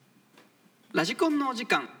ラジコンのお時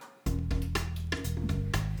間。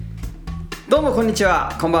どうもこんにち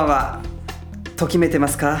は、こんばんは。ときめてま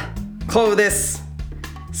すか？コウです。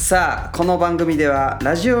さあ、この番組では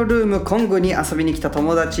ラジオルームコングに遊びに来た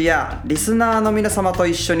友達やリスナーの皆様と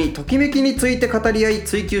一緒にときめきについて語り合い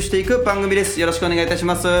追求していく番組です。よろしくお願いいたし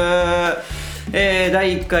ます。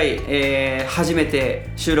第1回、初めて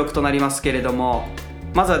収録となりますけれども、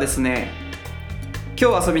まずはですね、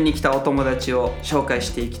今日遊びに来たお友達を紹介し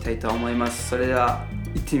ていきたいと思います。それでは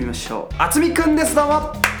行ってみましょう。あつみくんです。どうも。どう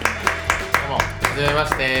も、はじめま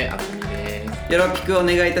して、あつみです。よろぴくお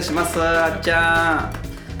願いいたします。あっちゃん。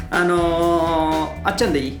あっちゃ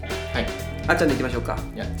んでいい？はい。あっちゃんでいきましょうか。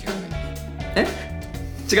いや、違うんだよ。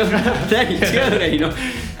違う何？違うのがいいの？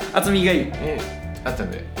あつみがいい？あっちゃん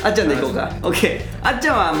で。あっちゃんでいこうか。はい。オッケー。あっち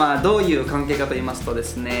ゃんはまあどういう関係かと言いますとで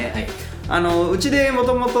すね、うちでも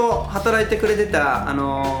ともと働いてくれてた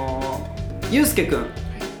ゆうすけくん。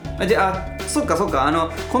そっか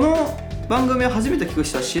この番組を初めて聞く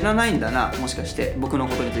人は知らないんだな、もしかして僕の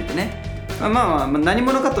ことについてね。まあ何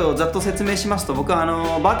者かとざっと説明しますと、僕は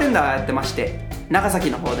バーテンダーやってまして、長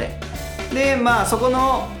崎の方でまあそこ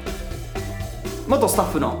の元スタ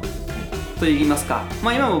ッフのと言いますか、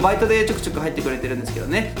今もバイトでちょくちょく入ってくれてるんですけど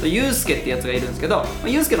ね、ゆうすけってやつがいるんですけど、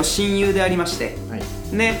ゆうすけの親友でありまして、はい。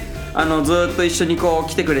ね、ずっと一緒にこう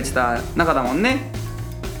来てくれてた仲だもんね、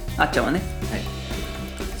あっちゃんはね。はい。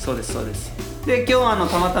そうですそうです。で今日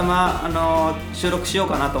たまたま収録しよう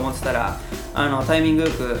かなと思ってたら、タイミングよ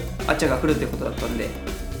くあっちゃんが来るってことだったんで、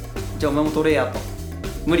じゃあお前も撮れやと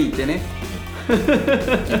無理言ってね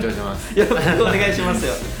緊張します。よろしくお願いします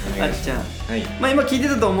よお願いしますあっちゃん。はい。今聞いて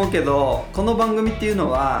たと思うけど、この番組っていう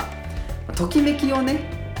のはときめきをね、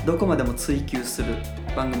どこまでも追求する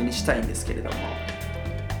番組にしたいんですけれども、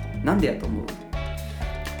なんでやと思う？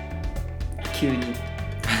急に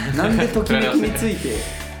なんでときめきについ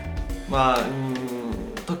てまあ、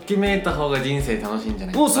ときめいた方が人生楽しいんじゃ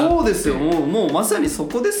ないかな。もうそうですよ、もうまさにそ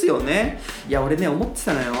こですよね。いや俺ね、思って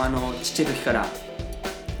たのよ、ちっちゃい時から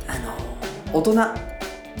大人、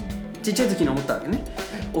ちっちゃい時に思ったわけね、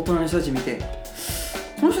大人の人たち見て、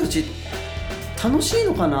この人たち楽しい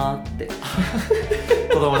のかなって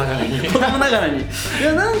子供ながらに。子供ながらに。い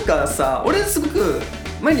やなんかさ、俺すごく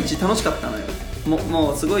毎日楽しかったのよ。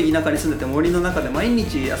もうすごい田舎に住んでて、森の中で毎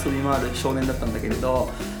日遊び回る少年だったんだけれ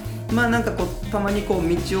ど、なんかこうたまにこう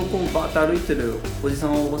道をこうバーッと歩いてるおじさ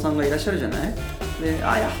んおばさんがいらっしゃるじゃない。で、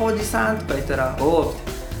あやっほおじさんとか言ったら、おおって、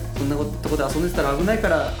そんなとこで遊んでたら危ないか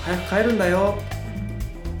ら早く帰るんだよ、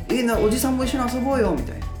いいな、おじさんも一緒に遊ぼうよみ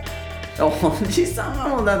たいな。おじさんは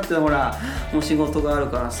もうだってほらもう仕事がある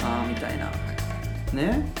からさみたいな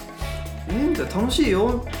ね。みたいな、楽しい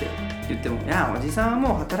よって言っても、いやおじさんは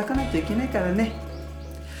もう働かないといけないからね、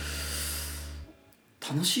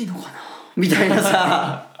楽しいのかなみたいな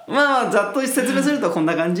さざっと説明するとこん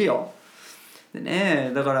な感じよ。で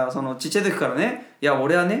ね、だからそのちっちゃい時からね、いや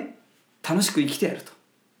俺はね楽しく生きてやると、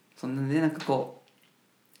そんなね、なんかこう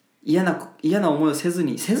嫌な思いをせず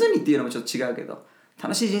にっていうのもちょっと違うけど、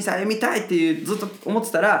楽しい人生歩みたいっていうずっと思っ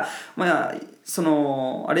てたら、そ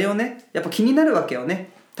のあれをね、やっぱ気になるわけよね、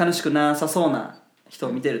楽しくなさそうな人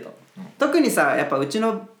を見てると。特にさ、やっぱうち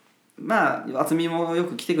のあつみもよ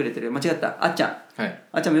く来てくれてる、間違った、あっちゃん、はい。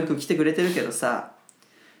あっちゃんもよく来てくれてるけどさ、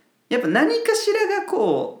やっぱ何かしらが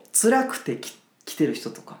こう辛くて来てる人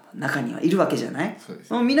とか中にはいるわけじゃない。そうで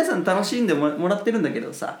す。もう皆さん楽しんでもらってるんだけ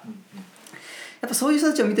どさ、やっぱそういう人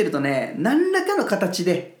たちを見てるとね、何らかの形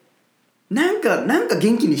でなんか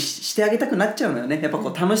元気にしてあげたくなっちゃうのよね。やっぱ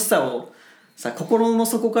こう楽しさをさ、心の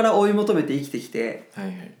底から追い求めて生きてきて、はい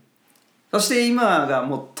はい。そして今が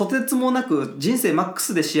もうとてつもなく人生マック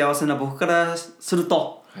スで幸せな僕からする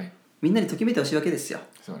と、はい。みんなにときめいてほしいわけですよ。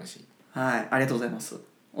素晴らしい。はい、ありがとうございます。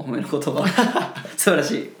お褒めの言葉素晴ら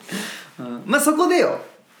しい、そこでよ、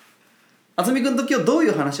あつみくんと今日どうい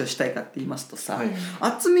う話をしたいかって言いますとさ、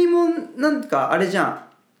あつみもなんかあれじゃ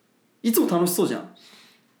ん、いつも楽しそうじゃん。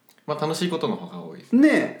楽しいことの方が多いです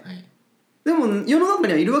ねえ、はい。でも世の中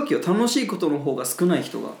にはいるわけよ、楽しいことの方が少ない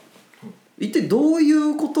人が。一体どうい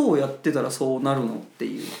うことをやってたらそうなるのって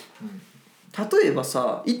いう。例えば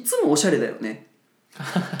さ、いつもおしゃれだよね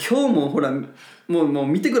今日もほらもう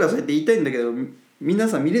見てくださいって言いたいんだけど、皆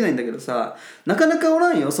さん見れないんだけどさ、なかなかお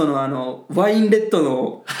らんよ、そのワインレッド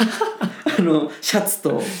のシャツ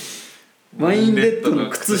とワインレッドの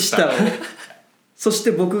靴下をそし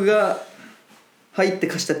て僕が入って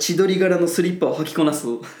貸した千鳥柄のスリッパを履きこなす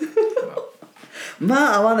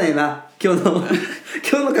合わないな、今日の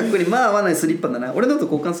格好に合わないスリッパだな。俺のと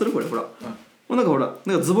交換する？これほら、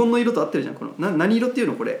なんかズボンの色と合ってるじゃん。この何色っていう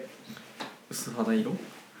のこれ？薄肌色？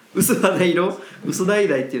薄肌色？薄橙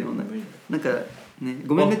っていうのなんかね、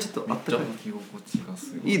ごめんねちょっとあったかいめっちゃ履き心地が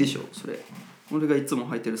すごい。いいでしょそれ。俺がいつも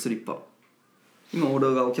履いてるスリッパ、今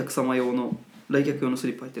俺がお客様用の来客用のス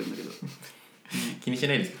リッパ履いてるんだけど気にし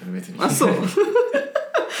ないですけどね別に。あそう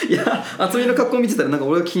いや厚みの格好見てたらなんか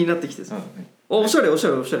俺が気になってきてさ、おしゃれおしゃ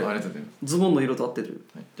れおしゃれ、ありがとうございます。ズボンの色と合ってる、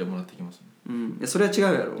はい、じゃあもらってきますね。うん、いやそれは違う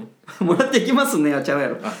やろもらっていきますねはちゃうや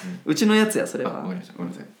ろ、うちのやつやそれは。わかりました、ごめ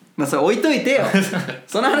んなさい。まあそれ置いといてよ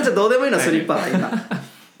その話はどうでもいいのスリッパは今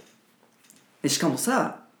でしかも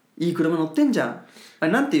さいい車乗ってんじゃん。あ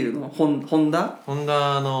れなんていうの、ホンダ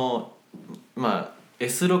のまあ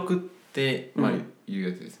S6 って、まあうんいう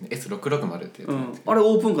やつですね。 S660 ってやつうなんですけど、ん、あれ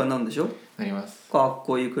オープンカーなんでしょ。なります。かっ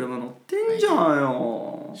こいい車乗ってんじゃん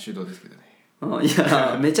よ、手動ですけどね。い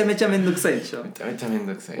やめちゃめちゃめんどくさいでしょめちゃめちゃめん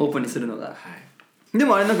どくさい。オープンにするのが。はいで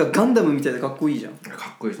もあれなんかガンダムみたいでかっこいいじゃん。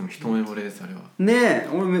かっこいいです。一目惚れですあれは。ねえ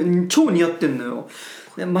俺超似合ってんのよ。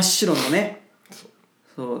で真っ白のね、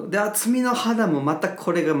そうで厚みの肌もまた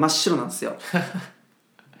これが真っ白なんですよ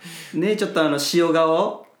ねえちょっと塩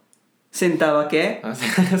顔センター分けあ、す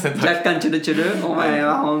いません。若干チュルチュルお前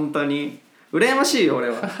は本当に羨ましいよ俺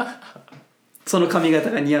はその髪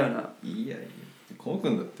型が似合うな。いやいや、こうく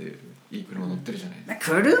んだっていい車乗ってるじゃないです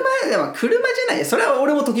か。車でも車じゃないそれは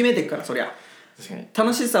俺もときめいてるからそりゃ確かに。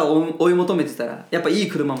楽しさを追い求めてたらやっぱいい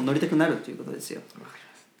車も乗りたくなるっていうことですよ。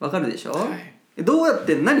わかるでしょ、はい、どうやっ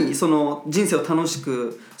てその人生を楽し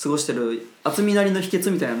く過ごしてる厚みなりの秘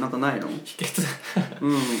訣みたいなのなんかないの？秘訣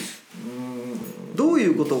うんどうい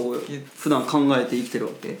うことを普段考えて生きてる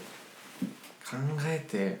わけ？考え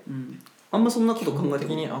て、あんまそんなこと考えて基本的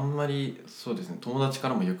にあんまりそうですね。友達か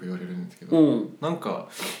らもよく言われるんですけど、なんか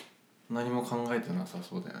何も考えてなさ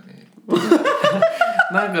そうだよね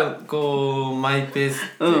なんかこうマイペース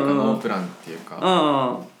っていうかノープランっていうか、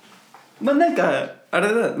まあなんかあ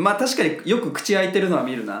れだ、まあ確かによく口開いてるのは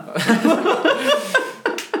見るな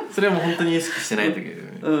それはもう本当に意識してないんだけ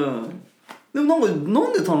どね。でもな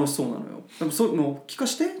んで楽しそうなのよ。でもそうもう聞か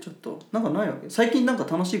してちょっとなんかないわけ。最近なんか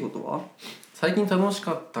楽しいことは？最近楽し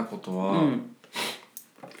かったことは、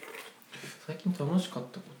最近楽しかっ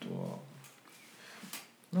たことは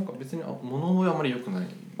なんか別に物覚えあんまり良くない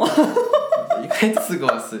意外とすぐ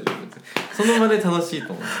忘れる。その場で楽しい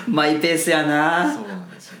と思う。マイペースやな。そうなん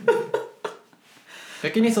ですよね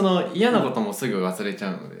逆にその嫌なこともすぐ忘れちゃ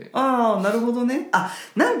うので、ああなるほどね。あ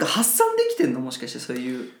なんか発散できてんのもしかしてそう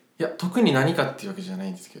いう。いや特に何かっていうわけじゃな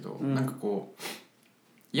いんですけど、なんかこう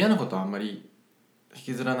嫌なことはあんまり引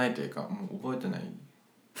きずらないというかもう覚えてない。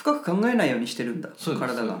深く考えないようにしてるんだ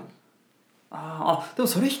体が。あでも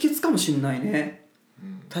それ秘訣かもしんないね、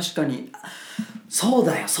確かに。そう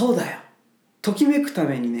だよときめくた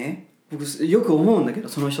めにね僕よく思うんだけど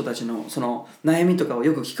その人たちのその悩みとかを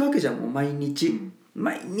よく聞くわけじゃん。もう毎日、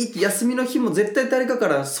毎日休みの日も絶対誰かか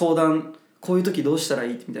ら相談こういう時どうしたら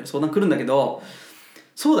いいみたいな相談来るんだけど、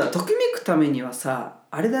そうだよときめくためにはさ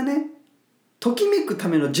あれだねときめくた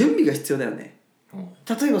めの準備が必要だよね。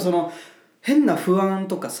例えばその変な不安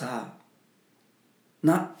とかさ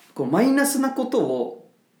こうマイナスなこと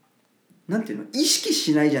をなんていうの意識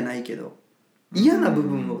しないじゃないけど嫌な部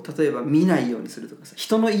分を例えば見ないようにするとかさ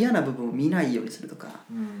人の嫌な部分を見ないようにするとか、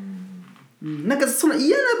なんかその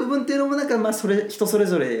嫌な部分っていうのもなんかまあそれ人それ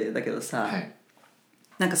ぞれだけどさ、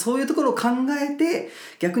なんかそういうところを考えて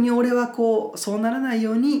逆に俺はこうそうならない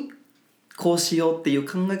ようにこうしようっていう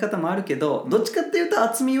考え方もあるけど、どっちかっていうと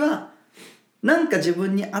厚みはなんか自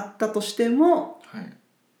分にあったとしても、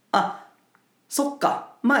あそっ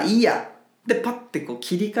かまあいいやでパッてこう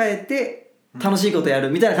切り替えて楽しいことや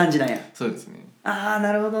るみたいな感じなんや。そうですね。ああ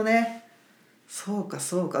なるほどね。そう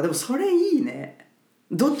かでもそれいいね。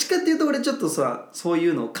どっちかっていうと俺ちょっとさそうい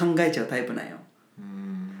うのを考えちゃうタイプなんよ。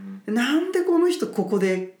なんでこの人ここ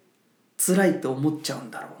で辛いと思っちゃう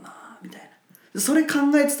んだろうなみたいな。それ考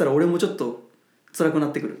えてたら俺もちょっと辛くな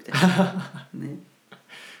ってくるみたいなね。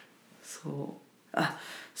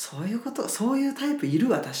そういうことそういうタイプいる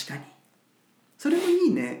わ確かに。それもい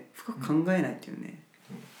いね深く考えないっていうね、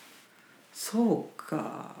そう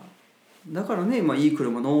かだからね、まあ、いい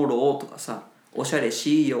車乗ろうとかさおしゃれ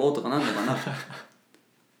しようとかなんのかな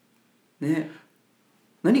ね。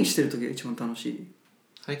何してる時が一番楽しい？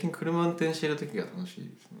最近車運転してる時が楽しいで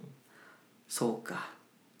すね。そうか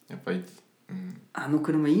やっぱり、あの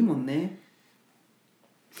車いいもんね。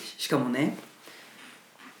しかもね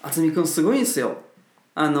渥美くんすごいんすよ。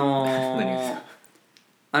何ですか？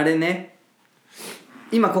あれね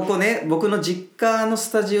今ここね僕の実家の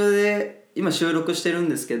スタジオで今収録してるん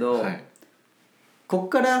ですけど、こっ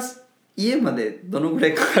から家までどのぐら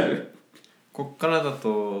いかかる？こっからだ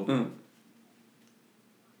と、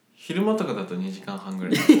昼間とかだと2時間半ぐ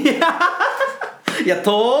らいいや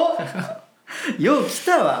遠よう来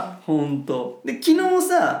たわほんとで。昨日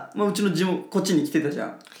さ、まあ、うちの地元こっちに来てたじゃ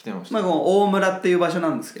ん。来てました、まあ、この大村っていう場所な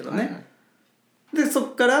んですけどね、はいはい、でそ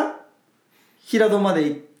っから平戸まで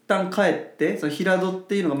一旦帰って、その平戸っ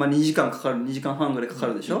ていうのがまあ2時間かかる、2時間半ぐらいかか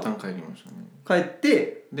るでしょ。一旦帰りましたね。帰っ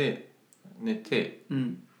てで寝て、う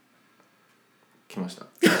ん、来ました。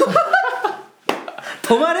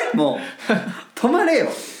泊まれもう泊まれよ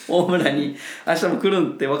大村に。明日も来る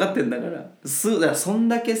んって分かってんだから。だからそん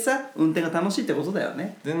だけさ運転が楽しいってことだよ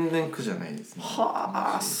ね。全然苦じゃないですね。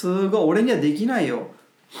はあ、すごい。俺にはできないよ。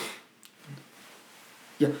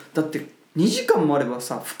いやだって2時間もあれば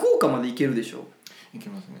さ福岡まで行けるでしょ。行け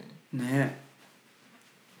ますね。ねえ、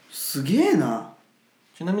すげえな。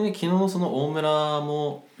ちなみに昨日その大村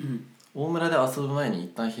も、うん、大村で遊ぶ前に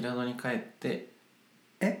一旦平戸に帰って。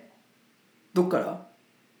どっから？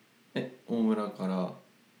大村から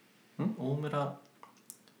大村、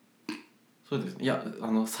そうですね。いや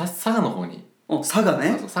佐賀の方に、佐賀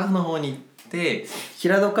ね。そう佐賀の方に行って、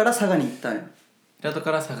平戸から佐賀に行ったんや。平戸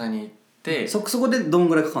から佐賀に行って、そこでどん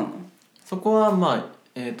ぐらいかかんの？そこはまあ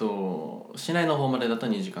市内の方までだと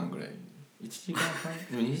2時間ぐらい、1時間半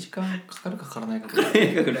2時間かかるかかからないかぐらい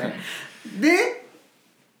で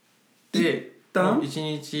一旦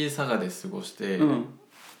1日佐賀で過ごして、うん、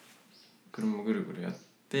車ぐるぐるやっ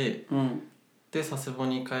て、うん、で佐世保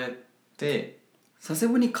に帰って、佐世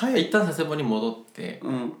保に帰って一旦佐世保に戻って、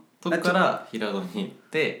うん、そこから平戸に行っ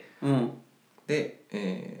て、うん、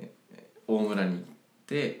で、大村に行っ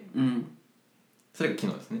て、うん、それが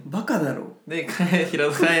昨日ですね。バカだろ。で平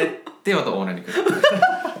戸帰ってまた大村に来る。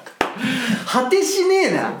果てしね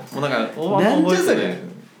えな。もうなんかなんじゃそれ。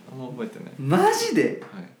あんま覚えてない。マジで、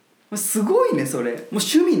はい、すごいねそれ。もう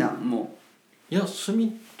趣味なん？もういや趣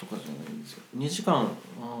味とかじゃないんですよ。2時間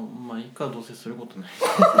まあいいか、どうせすることない。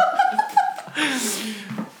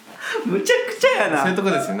むちゃくちゃやな。そういうと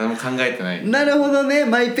こですよ。何も考えてない。なるほどね。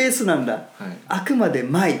マイペースなんだ、はい、あくまで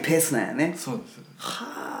マイペースなんやね。そうです。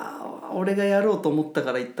はあ、俺がやろうと思った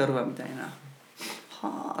から言ったるわみたいな。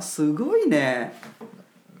はあ、すごいね。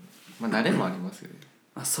まあ慣れもありますよね。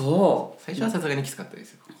あ、そう。最初はさすがにきつかったで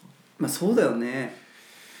すよ。まあそうだよね。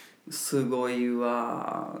すごい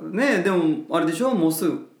わね。でもあれでしょ、もうす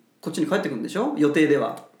ぐこっちに帰ってくるんでしょ、予定で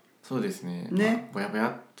は。そうですね。ね、ぼやぼや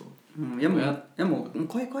っと。いやもう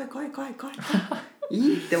来いい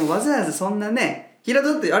いって。もわざわざそんなね。平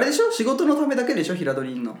戸ってあれでしょ、仕事のためだけでしょ平戸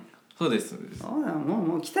にいんの。そうですそうです。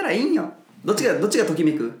もう来たらいいんよ。どっちがとき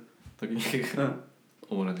めく？ときめく。うん。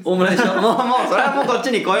大村です。大村でしょ。もうそれはもうこっ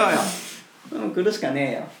ちに来ようよ。来るしか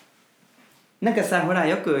ねえよ。なんかさ、ほら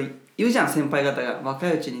よく言うじゃん、先輩方が若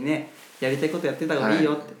いうちにねやりたいことやってた方がいい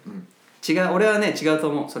よって、はい、うん、違う。俺はね違うと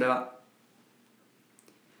思う。それは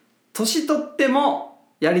年取っても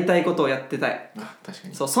やりたいことをやってたい。あ、確か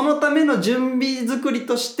に。そのための準備作り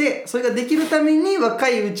として、それができるために若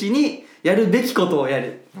いうちにやるべきことをや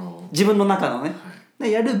る。自分の中のね、は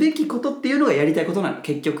い、やるべきことっていうのがやりたいことなの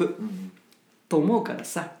結局、うん、と思うから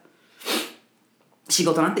さ。仕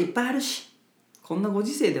事なんていっぱいあるし、こんなご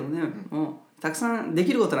時世でもね、うん、もうたくさんで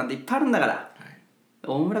きることなんていっぱいあるんだから、はい、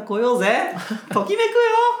大村来ようぜ。ときめくよ。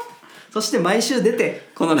そして毎週出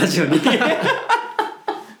てこのラジオに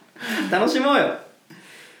楽しもうよ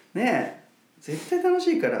ね。え絶対楽し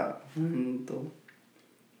いから。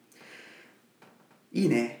いい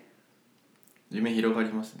ね。夢広が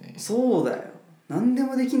りますね。そうだよ。何で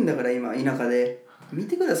もできんだから今田舎で。見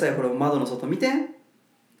てください、ほら窓の外見て。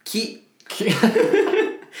木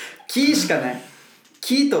しかない。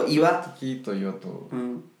木と岩と、う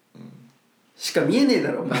ん、しか見えねえ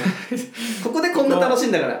だろお前。ここでこんな楽しい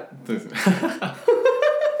んだから。そうですね。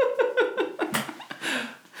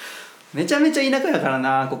めちゃめちゃ田舎やから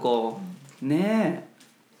なここ、ね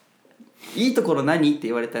え。いいところ何って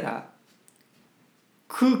言われたら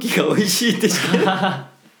空気が美味しいってしか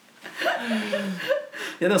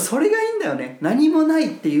いやでもそれがいいんだよね。何もない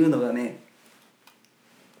っていうのがね、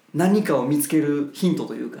何かを見つけるヒント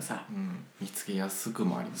というかさ、うん、見つけやすく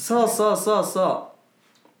もあります、ね、そ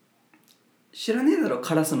う知らねえだろ、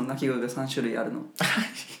カラスの鳴き声が3種類あるの。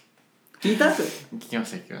聞いた？聞きま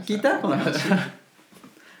した。聞いたこの話。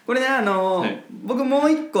これねはい、僕も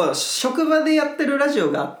う一個職場でやってるラジ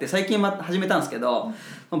オがあって、最近始めたんですけど、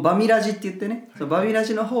バミラジって言ってね、はい、そのバミラ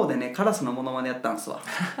ジの方でねカラスのモノマネやったんですわ。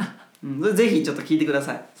うん、ぜひちょっと聞いてくだ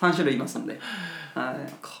さい。3種類いますんで。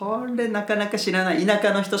これなかなか知らない、田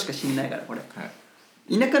舎の人しか知んないからこれ、は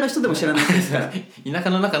い、田舎の人でも知らないですから。田舎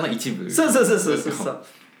の中の一部。そう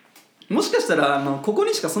もしかしたらここ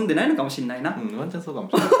にしか住んでないのかもしれないな。うん、ワンチャンそうかも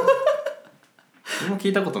しれない。僕も聞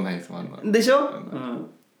いたことないですもん。でしょ、うん、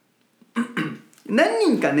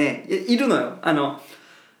何人かねいるのよ。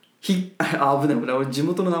危ない危ない、俺地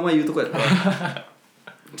元の名前言うとこやったわ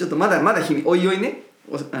ちょっとまだ秘密、おいおいね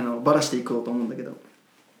バラしていこうと思うんだけど、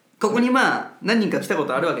ここにまあ何人か来たこ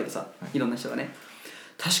とあるわけでさ、いろんな人がね、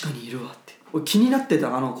確かにいるわって、俺気になって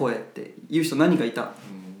たあの声っていう人何人かいた、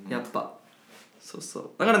やっぱそうそ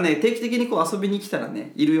う、だからね定期的にこう遊びに来たら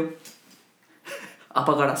ねいるよア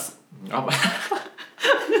パガラス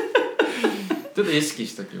ちょっと意識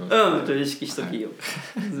しときます。ちょっと意識しときよ、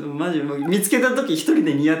はい、マジもう見つけた時一人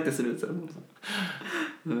でニヤってするやつ、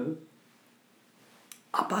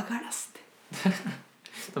アパガラス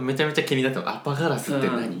ってめちゃめちゃ気になった。アパガラスって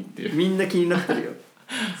何、っていうみんな気になってるよ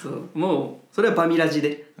そうもうそれはバミラジ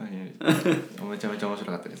でめちゃめちゃ面白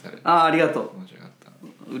かったですあれ。ありがとう。面白かった。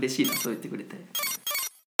嬉しいなそう言ってくれて。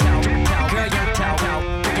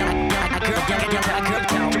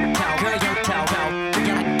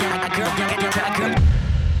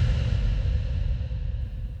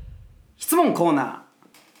質問コーナ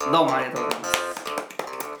ー、どうもありがとうございます。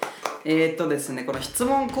ですね、この質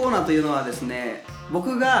問コーナーというのはですね、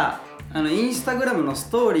僕がインスタグラムのス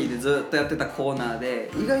トーリーでずっとやってたコーナーで、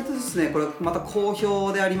意外とですねこれまた好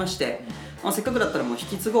評でありまして、せっかくだったらもう引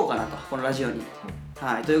き継ごうかなと、このラジオに、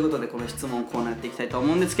はい、ということでこの質問コーナーやっていきたいと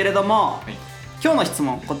思うんですけれども、はい、今日の質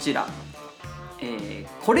問こちら、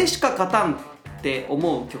これしか勝たんって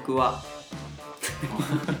思う曲は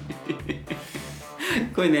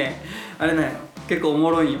これねあれなんよ、結構おも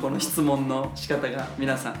ろいよこの質問の仕方が。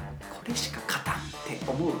皆さんこれしか勝たんって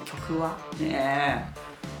思う曲はね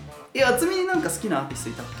え、いや渥美になんか好きなアーティスト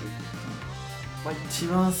いたっけ？一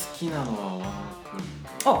番好きなのは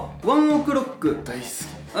ワンオクロック。大好き。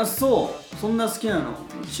そう、そんな好きなの。う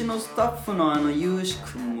ちのスタッフのゆうし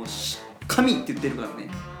くんも神って言ってるからね。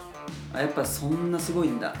やっぱそんなすごい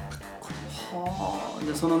んだ。はあ、じ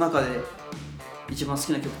ゃあその中で一番好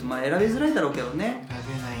きな曲って選びづらいだろうけどね。選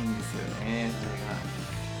べないんですよね、それ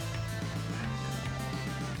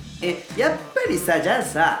が。やっぱりさ、じゃあ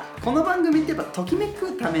さ、この番組ってやっぱときめ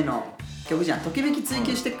くための曲じゃん。ときめき追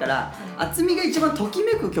求してっから、渥美が一番とき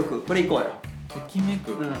めく曲、これいこうよ。ときめ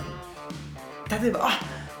く、例えば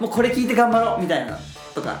もうこれ聴いて頑張ろうみたいな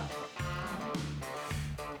とか、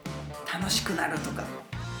楽しくなるとか。で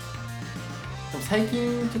も最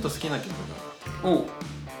近ちょっと好きな曲があっ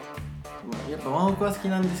て、やっぱワンオクは好き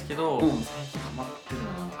なんですけど、最近ハマってるの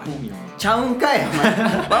があいみょん。ちゃうんかい、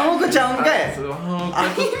ワンオクちゃうんかい。ワンオクは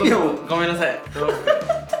ちょっとごめんなさい。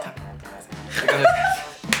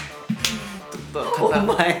お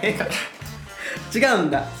前違うん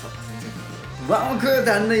だ。ワンオクっ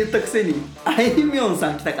てあんな言ったくせにあいみょん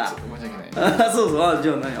さん来たか。申し訳ない。そうそう。じ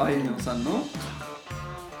ゃあ何、あいみょんさんの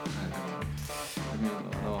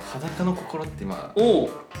裸の心って今流行っ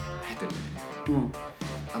てるじ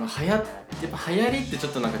ゃないですか。やっぱ流行りってちょ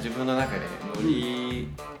っとなんか自分の中で乗り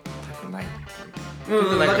たくないってい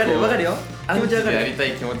う。わかるよわかるよ。気持ちわかる。やりた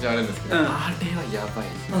い気持ちはあるんですけど、あれはやばい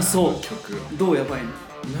です。そう曲どうやばいの？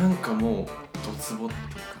なんかもうドツボっていうか、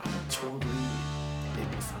ちょうどいい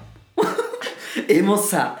エモ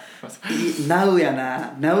さナウや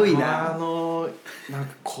な、ナウいな。なんか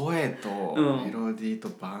声とメロディーと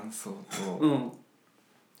伴奏と、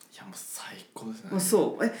いやもう最高ですね。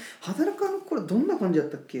そう。働かの頃どんな感じだっ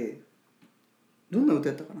たっけ？どんな歌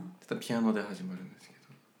やったかな？ピアノで始まるんですけ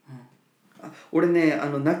ど、俺ね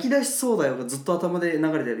泣き出しそうだよがずっと頭で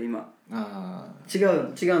流れてる今。違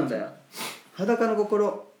うんだよ。裸の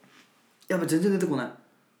心やっぱ全然出てこない。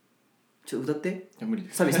ちょっと歌って。いや無理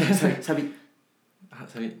です。サビサビサ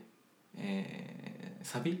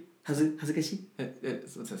ビ恥ずかしい。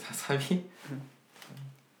サビ、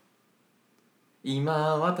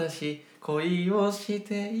今私恋をし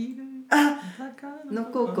ているの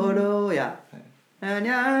心や、にゃーに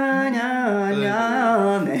ゃーに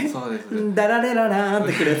ゃーね、そうです。ダラレララーンっ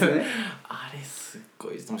てくるやつね。あれすっ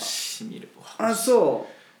ごいしみる。そ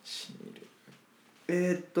うしみる。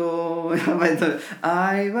やばい、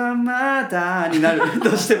愛はまだになる。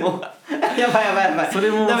どうしてもやばい。それ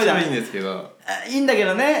も面白いんですけど。いいんだけ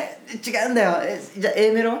どね。違うんだよ。じゃあ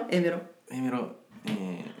A メロは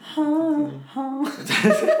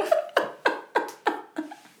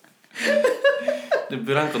で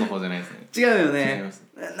ブランコの方じゃないですね。違うよね。違います。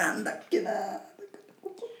なんだっけな。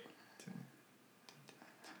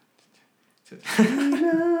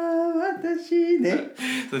私ね。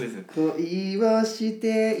そうです。恋をし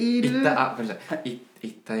ている。ごめんなさい。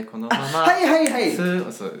一体このまま。はい。そ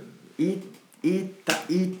う。一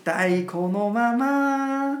体このま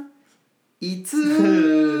まいつ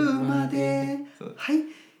まで。はい。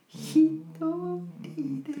一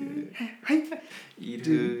人で。はい。い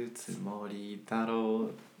るつもりだろ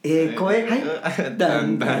う。声はい。だ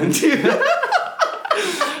んだん。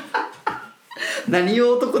何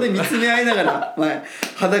を男で見つめ合いながら前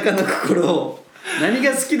裸の心を何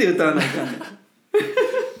が好きで歌わないかんねん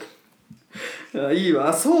あいいわ。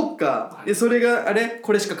あそうか。それがあれ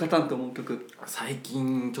これしか勝たんと思う曲。最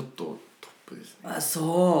近ちょっとトップですね。あ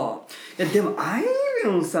そういやでもあいみ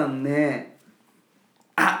ょんさんね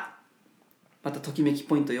あまたときめき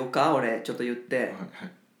ポイントよか俺ちょっと言って、はいはい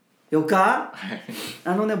よかは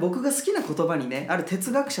い僕が好きな言葉にねある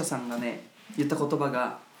哲学者さんがね言った言葉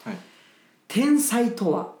がはい天才と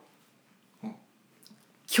は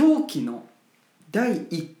狂気の第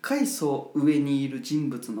一階層上にいる人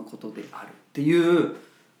物のことであるっていう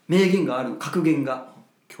名言があるの。格言が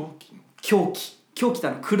狂気の狂気って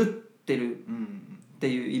狂ってるって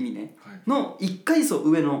いう意味ね、の一階層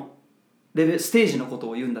上のステージのこと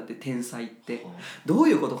を言うんだって天才って、どう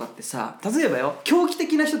いうことかってさ例えばよ狂気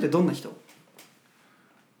的な人ってどんな人？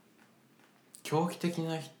狂気的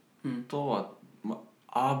な人は、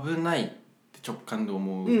危ないって直感で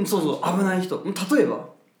思う。そうそう危ない人。例えば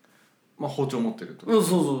包丁持ってると。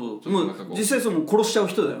そうもう実際もう殺しちゃう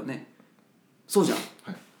人だよね。そうじゃん、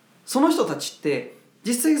はい、その人たちって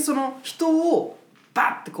実際その人を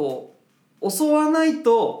バッてこう襲わない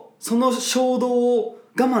とその衝動を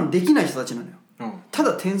我慢できない人たちなのよ、た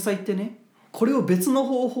だ天才ってねこれを別の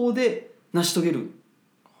方法で成し遂げる。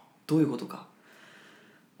どういうことか。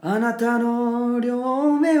あなたの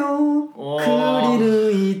両目をくり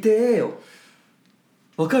抜いてよ。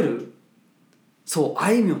わかる？そう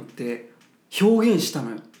あいみょんって表現した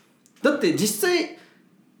のよ。だって実際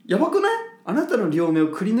やばくない？あなたの両目を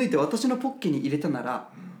くり抜いて私のポッケに入れたなら、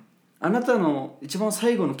あなたの一番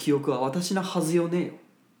最後の記憶は私のはずよねよ。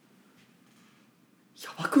や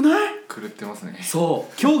ばくない？狂ってますね。そ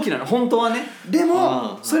う狂気なの本当はね。で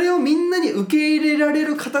もそれをみんなに受け入れられ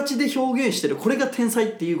る形で表現してる。これが天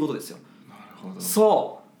才っていうことですよ。なるほど。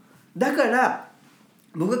そうだから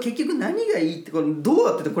僕は結局何がいいってこれどう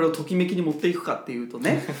やってこれをときめきに持っていくかっていうと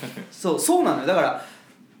ねそうなのよ。だから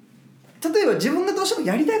例えば自分がどうしても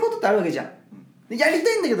やりたいことってあるわけじゃん。やり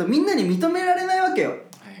たいんだけどみんなに認められないわけよ、はい、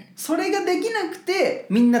それができなくて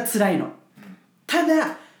みんな辛いの、た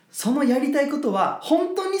だそのやりたいことは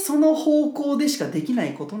本当にその方向でしかできな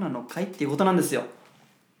いことなのかいっていうことなんですよ。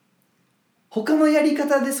他のやり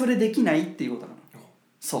方でそれできないっていうことなの。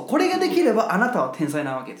そうこれができればあなたは天才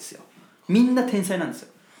なわけですよ。みんな天才なんですよ。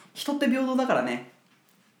人って平等だからね。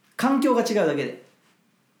環境が違うだけで。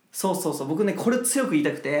そう僕ねこれ強く言い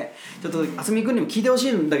たくてちょっとあすみくんにも聞いてほし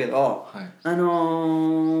いんだけど、はい、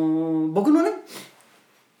僕のね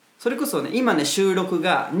それこそね今ね収録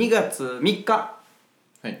が2月3日、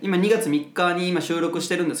はい、今2月3日に今収録し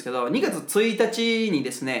てるんですけど2月1日に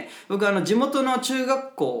ですね僕地元の中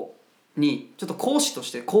学校にちょっと講師と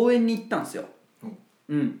して講演に行ったんですよ、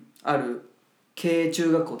ある経営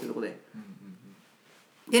中学校というところで、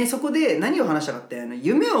でそこで何を話したかって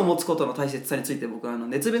夢を持つことの大切さについて僕は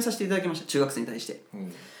熱弁させていただきました。中学生に対して、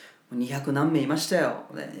200何名いましたよ。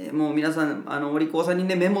もう皆さんお利口さんに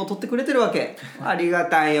ねメモを取ってくれてるわけありが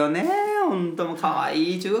たいよね。ほんともう可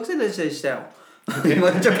愛い中学生たちでしたよ今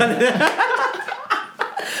ちょっとね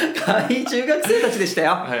可愛い中学生たちでした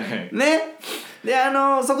よ、はいはい、ねで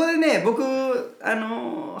そこでね僕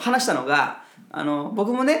話したのが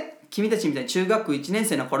僕もね君たちみたいに中学1年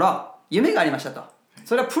生の頃夢がありましたと。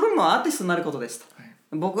それはプロのアーティストになることですと、はい、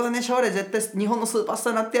僕はね将来絶対日本のスーパースタ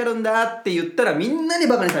ーになってやるんだって言ったらみんなに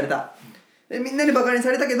バカにされた、みんなにバカに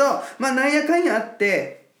されたけどなんやかんやあっ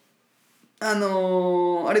てあ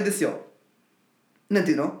れですよなん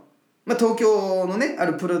ていうの、東京のねあ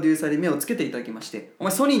るプロデューサーに目をつけていただきまして、お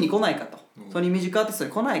前ソニーに来ないかと、ソニーミュージックアーティスト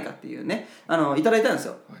に来ないかっていうねいただいたんです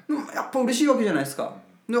よ、はい、やっぱ嬉しいわけじゃないですか。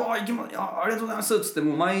でありがとうございますっつって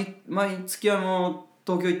もう毎月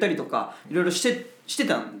東京行ったりとかいろいろして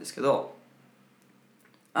たんですけど、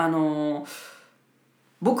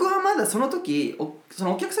僕はまだその時そ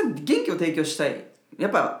のお客さんに元気を提供したい、や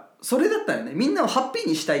っぱそれだったよね。みんなをハッピー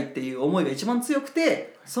にしたいっていう思いが一番強く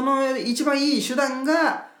て、その一番いい手段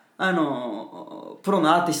がプロ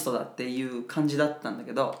のアーティストだっていう感じだったんだ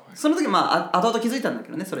けど、その時後々気づいたんだけ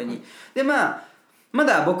どねそれに。でま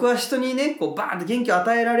だ僕は人にねこうバーンと元気を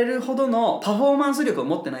与えられるほどのパフォーマンス力を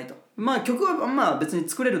持ってないと。曲は別に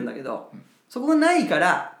作れるんだけど、そこがないか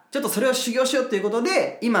らちょっとそれを修行しようっていうこと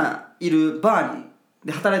で今いるバー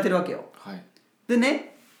で働いてるわけよ、はい、で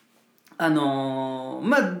ねどん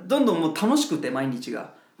どんもう楽しくて毎日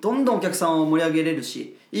がどんどんお客さんを盛り上げれる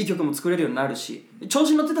しいい曲も作れるようになるし調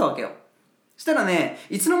子に乗ってたわけよ。したらね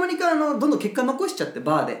いつの間にかどんどん結果残しちゃって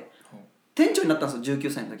バーで店長になったんですよ。19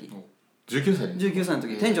歳の時19歳の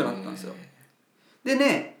時店長になったんですよ。で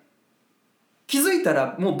ね気づいた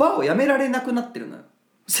らもうバーを辞められなくなってるのよ。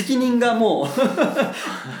責任がも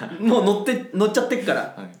うもう乗っちゃってっか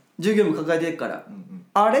ら、はい、従業員も抱えてっから、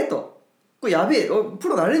あれとこれやべえプ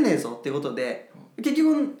ロなれねえぞっていうことで、結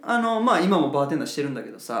局まあ今もバーテンダーしてるんだけ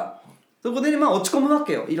どさ、そこでねまあ落ち込むわ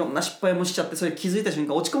けよ。いろんな失敗もしちゃって、それ気づいた瞬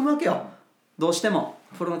間落ち込むわけよ。どうしても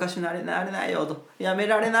プロの歌手になれないよと、やめ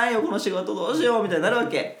られないよこの仕事どうしようみたいになるわ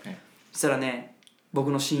け。そしたらね僕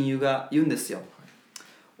の親友が言うんですよ。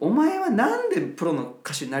お前はなんでプロの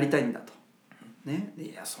歌手になりたいんだと。ね、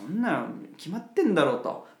いやそんなの決まってんだろう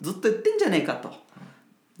と、ずっと言ってんじゃねえかと。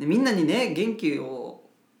でみんなにね元気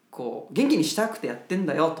にしたくてやってん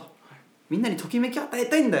だよと。みんなにときめきを与え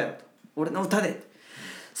たいんだよと。俺の歌で。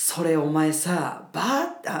それお前さ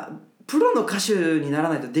プロの歌手になら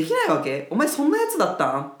ないとできないわけ？お前そんなやつだっ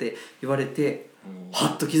たん？って言われて、は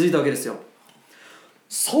っと気づいたわけですよ。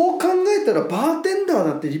そう考えたらバーテンダー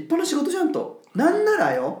だって立派な仕事じゃんと。なんな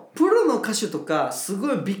らよ、プロの歌手とかす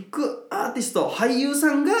ごいビッグアーティスト俳優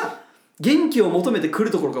さんが元気を求めて来る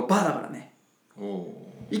ところがバーだからね。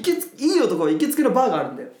いい男は行きつけのバーがあ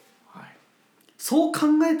るんだよ、はい、そう考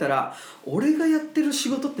えたら俺がやってる仕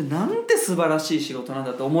事ってなんて素晴らしい仕事なん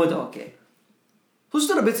だって思えたわけ。そし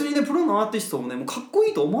たら別にねプロのアーティストもねもうかっこ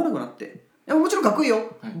いいと思わなくなって、いやもちろんかっこいいよ、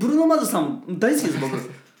はい、ブルーノ・マーズさん大好きです僕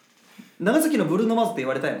長崎のブルーノ・マーズって言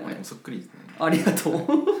われたいもんね。そっくりですね。ありがとう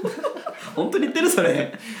本当に言ってるそ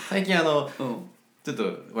れ最近ちょっと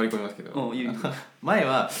割り込みますけど、前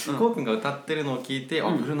はこうくんが歌ってるのを聞いて、ブ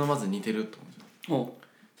ルーノ・マーズ似てると思うんですよ。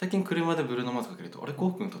最近車でブルーノ・マーズかけると、あれこ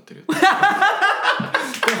うくん歌ってるこ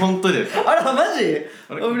れ本当です。あらマジ？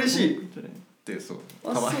嬉しいってそう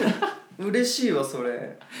嬉しいわそ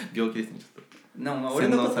れ。病気ですねちょっと。なんか俺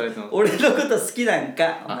のこと好きなん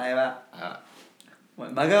かお前は。お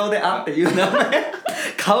前真顔であって言うなお前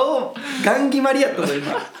顔ガン決まりやったぞ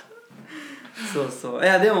今そうい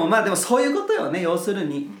やでもそういうことよね。要する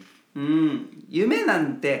に夢な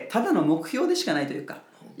んてただの目標でしかないというか、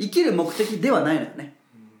生きる目的ではないのよね、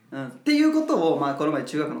っていうことをこの前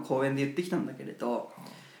中学の講演で言ってきたんだけれど、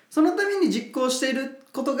そのために実行している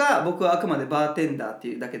ことが僕はあくまでバーテンダーって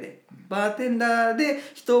いうだけで、バーテンダーで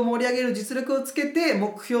人を盛り上げる実力をつけて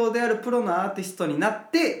目標であるプロのアーティストになっ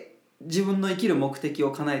て自分の生きる目的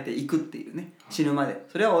を叶えていくっていうね、死ぬまで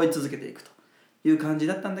それは追い続けていくという感じ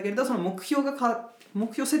だったんだけれど、その目標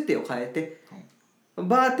設定を変えて、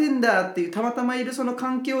バーテンダーっていうたまたまいるその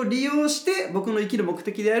環境を利用して僕の生きる目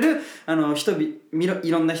的であるいろ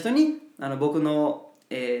んな人に僕の、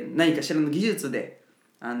何かしらの技術で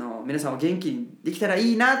皆さんを元気にできたら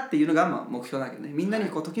いいなっていうのが目標だけどね。みんなに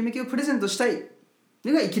ときめきをプレゼントしたい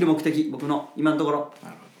のが生きる目的、僕の今のところ。な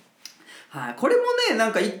るほど。はい、これもねな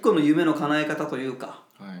んか一個の夢の叶え方というか、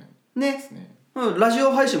ね、ラジ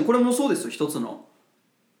オ配信もこれもそうですよ。一つの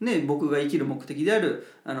ね僕が生きる目的である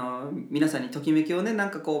皆さんにときめきをねな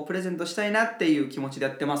んかこうプレゼントしたいなっていう気持ちで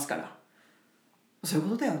やってますから、そういう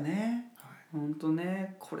ことだよね。ほんと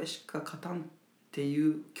ね、これしか勝たんってい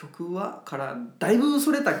う曲からだいぶ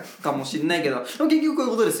それたかもしれないけど結局こうい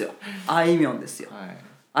うことですよ。あいみょんですよ、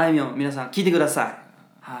あいみょん皆さん聞いてください。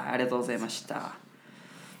はい、ありがとうございました。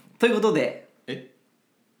ということで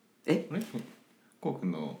こうく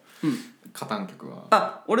んのカタン曲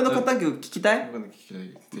は、俺のカタン曲聞きたい？聞きた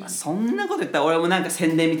いです。そんなこと言ったら俺もなんか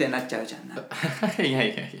宣伝みたいになっちゃうじゃんな。いや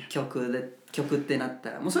曲ってなっ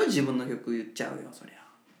たらもうそれ自分の曲言っちゃうよそりゃ。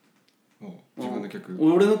自分の曲、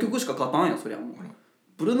俺の曲しか勝たんよそりゃ。もう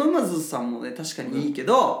ブルーノ・マーズさんもね確かにいいけ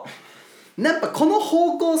ど、やっぱこの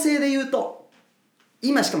方向性で言うと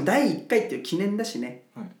今しかも第1回っていう記念だしね、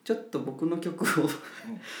ちょっと僕の曲をちょっ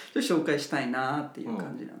と紹介したいなっていう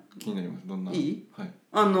感じな。気になります。どんな？いい？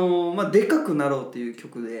でかくなろうっていう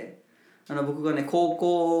曲で、僕がね高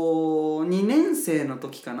校2年生の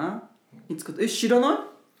時かなに作った。知らない？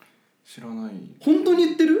知らない。本当に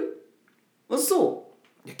言ってる？そう。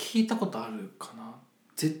いや聞いたことあるかな。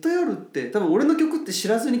絶対あるって。多分俺の曲って知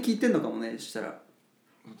らずに聴いてんのかもね。したら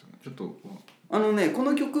ちょっとこ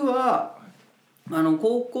の曲は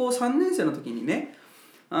高校3年生の時にね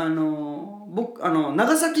僕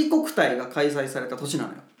長崎国体が開催された年なの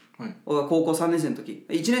よ、僕が高校3年生の時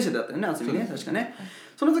1年生だったよね、渥美ね、確かね、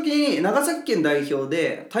その時に長崎県代表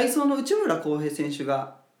で体操の内村航平選手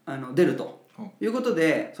が出るということ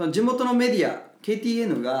で、その地元のメディア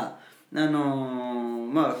KTN が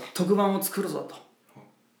特番を作るぞと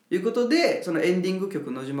いうことで、そのエンディング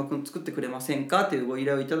曲野島くん作ってくれませんかっていうご依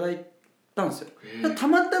頼をいただいたんですよ。た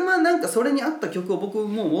またまなんかそれに合った曲を僕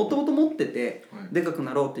もともと持ってて、でかく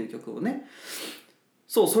なろうっていう曲をね、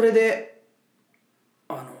それで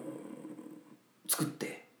作っ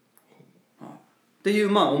てってい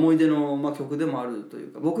う思い出の曲でもあるとい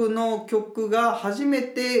うか、僕の曲が初め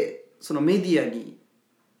てそのメディアに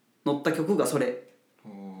載った曲がそれ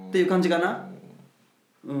っていう感じかな。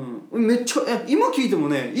めっちゃ今聴いても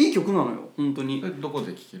ねいい曲なのよ本当に。どこ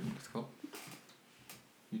で聴けるんですか？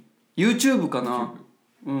 YouTube かな。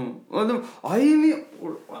でも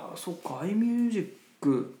そっかiMusic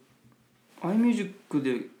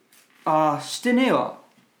でしてねえわ。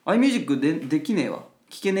iMusic できねえわ。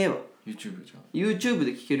聞けねえわ。YouTube じゃん。 YouTube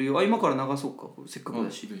で聞けるよ。今から流そうかせっかく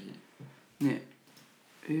だしぜひね。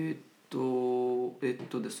で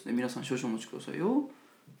すね、皆さん少々お待ちくださいよ。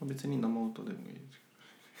別に生歌でもいいで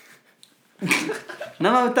す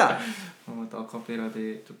生歌またアカペラ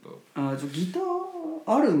でちょっとギター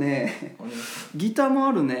あるね。ギターも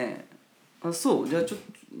あるね。そうじゃあちょっ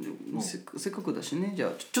とせっかくだしね。じゃ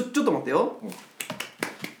あちょっと待ってよ。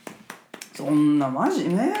そんなマジ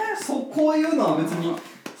ねこういうのは別に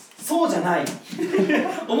そうじゃない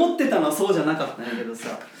思ってたのはそうじゃなかったんやけど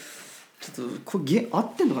さ、ちょっとこれ合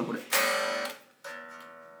ってんのかなこれ。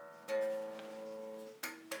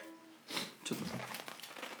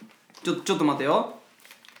ちょっと待ってよ。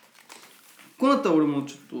こうなったら俺も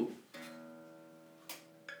ちょっと待って。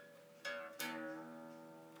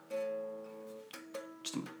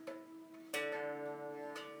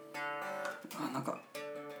なんか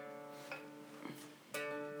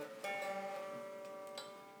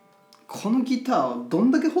このギターをど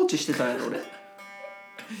んだけ放置してたんやろ俺。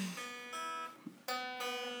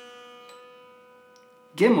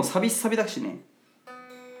弦もサビだしね。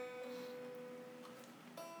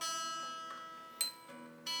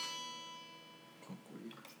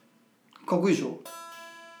かっこいいでしょ。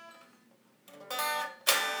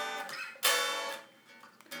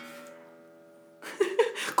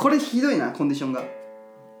これひどいなコンディションが。6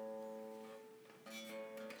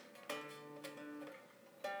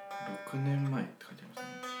年前って書いてありま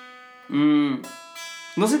すね。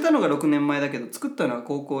載せたのが6年前だけど作ったのは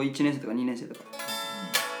高校1年生とか2年生とか。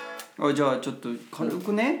じゃあちょっと軽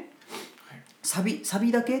くね、サビ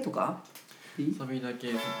だけとかいい？サビだけ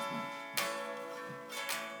そうですね。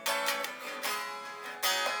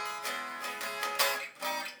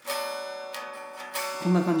こ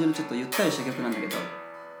んな感じのちょっとゆったりした曲なんだけど、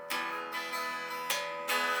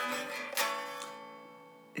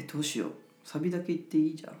どうしよう。サビだけ言ってい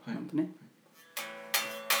いじゃん、はい、なんとね。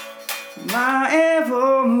前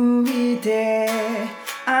を向いて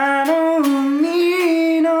あの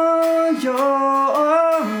海のよ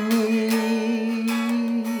うに、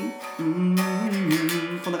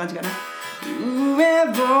こんな感じかな。上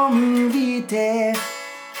を向いて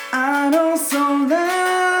あの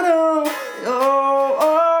空のよ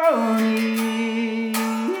うに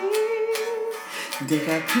で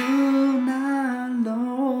かくな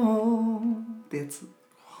ろうってやつ。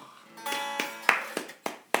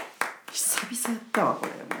久々やったわこ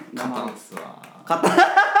れ。勝たんすわ。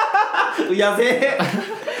うやぜ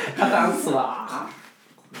勝たんすわ。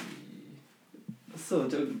そう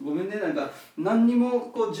ごめんね、なんか何にも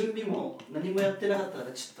こう準備も何もやってなかったか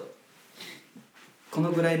らちょっとこ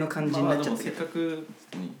のぐらいの感じになっちゃったけど、せっかく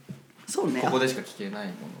にそうね、ここでしか聞けない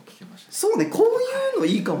ものを聞けました。そうね、こういうの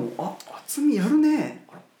いいかも。厚みやるね。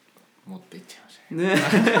持っていっちゃいました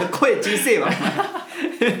ね。声小せえわ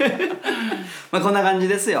まあこんな感じ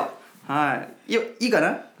ですよ。はい、いいか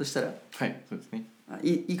な。そしたらはいそうですね。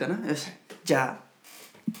いいかな。よし、じゃあ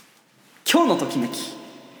今日のときめき。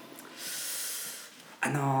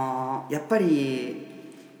やっぱり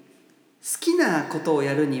好きなことを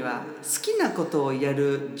やるには好きなことをや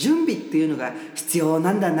る準備っていうのが必要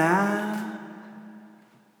なんだな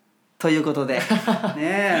ということで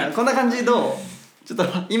ね、こんな感じ。どう？ちょっと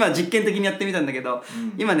今実験的にやってみたんだけど、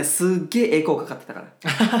今ねすっげえエコーかかってたから、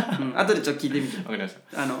後でちょっと聞いてみて。わかりまし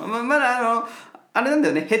た。まだあれなんだ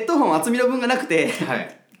よね、ヘッドホン厚みの分がなくて、は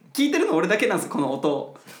い、聞いてるの俺だけなんですこの音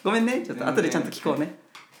を。ごめんね、ちょっと後でちゃんと聞こうね。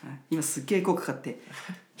今すっげえエコーかかって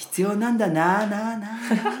必要なんだななん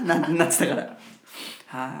なってたから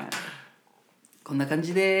はい、こんな感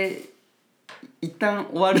じで一旦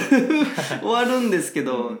終わるんですけ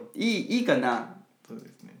ど、いいかな。そうで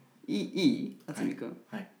すね。いい渥美くん、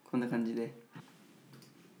はい、こんな感じで。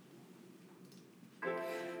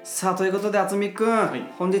さあということで渥美くん、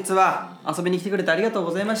本日は遊びに来てくれてありがとう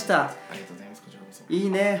ございました。ありがとうございます。こちらこそ。いい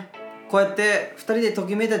ね、こうやって2人でと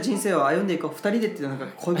きめいた人生を歩んでいこう。2人でってなんか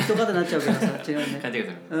恋人かってなっちゃうけどさ違うね。帰ってく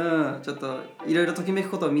ださい。ちょっといろいろときめく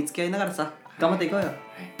ことを見つけ合いながらさ、頑張っていこうよ。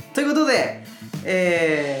ということで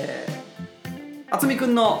渥美く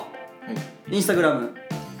んのインスタグラム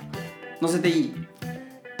載せていい？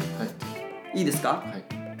はい。いいですか？はい。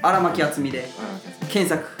荒牧渥美で検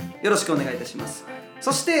索よろしくお願いいたします。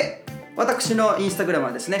そして私のインスタグラム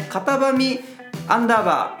はですね、片ばみ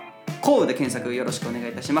_こうで検索よろしくお願い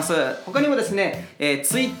いたします。他にもですね、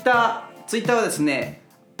ツイッターはですね、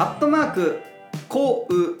こ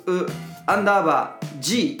う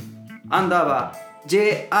G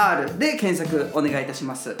JR で検索お願いいたし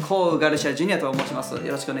ます。コウガルシアジュニアと申します。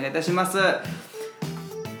よろしくお願いいたします。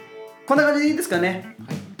こんな感じでいいですかね。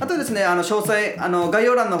はい、あとですね、詳細概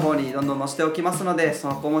要欄の方にどんどん載せておきますので、そ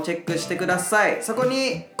こもチェックしてください。そこ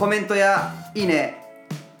にコメントやいいね、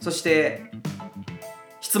そして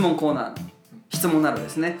質問コーナー、質問などで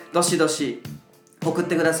すね、どしどし送っ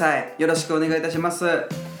てください。よろしくお願いいたします。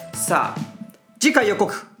さあ、次回予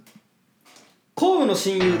告。コウの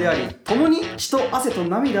親友であり、共に血と汗と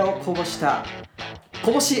涙をこぼし合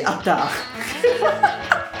った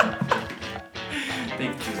テイ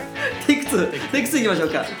ク2いきましょう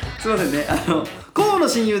か。すいませんね。コウの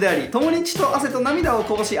親友であり、共に血と汗と涙を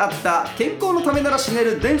こぼし合った健康のためなら死ね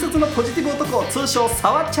る伝説のポジティブ男、通称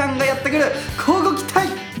サワちゃんがやってくる。乞うご期待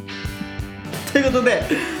ということで、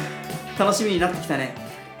楽しみになってきたね。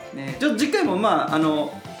次回も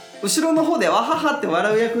後ろの方でわははって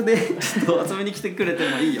笑う役でちょっと遊びに来てくれて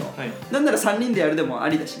もいいよ、はい、なんなら3人でやるでもあ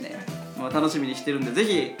りだしね。楽しみにしてるんで、ぜ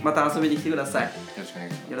ひまた遊びに来てください。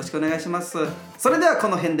よろしくお願いします。それではこ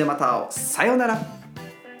の辺でまた会おう。さようなら。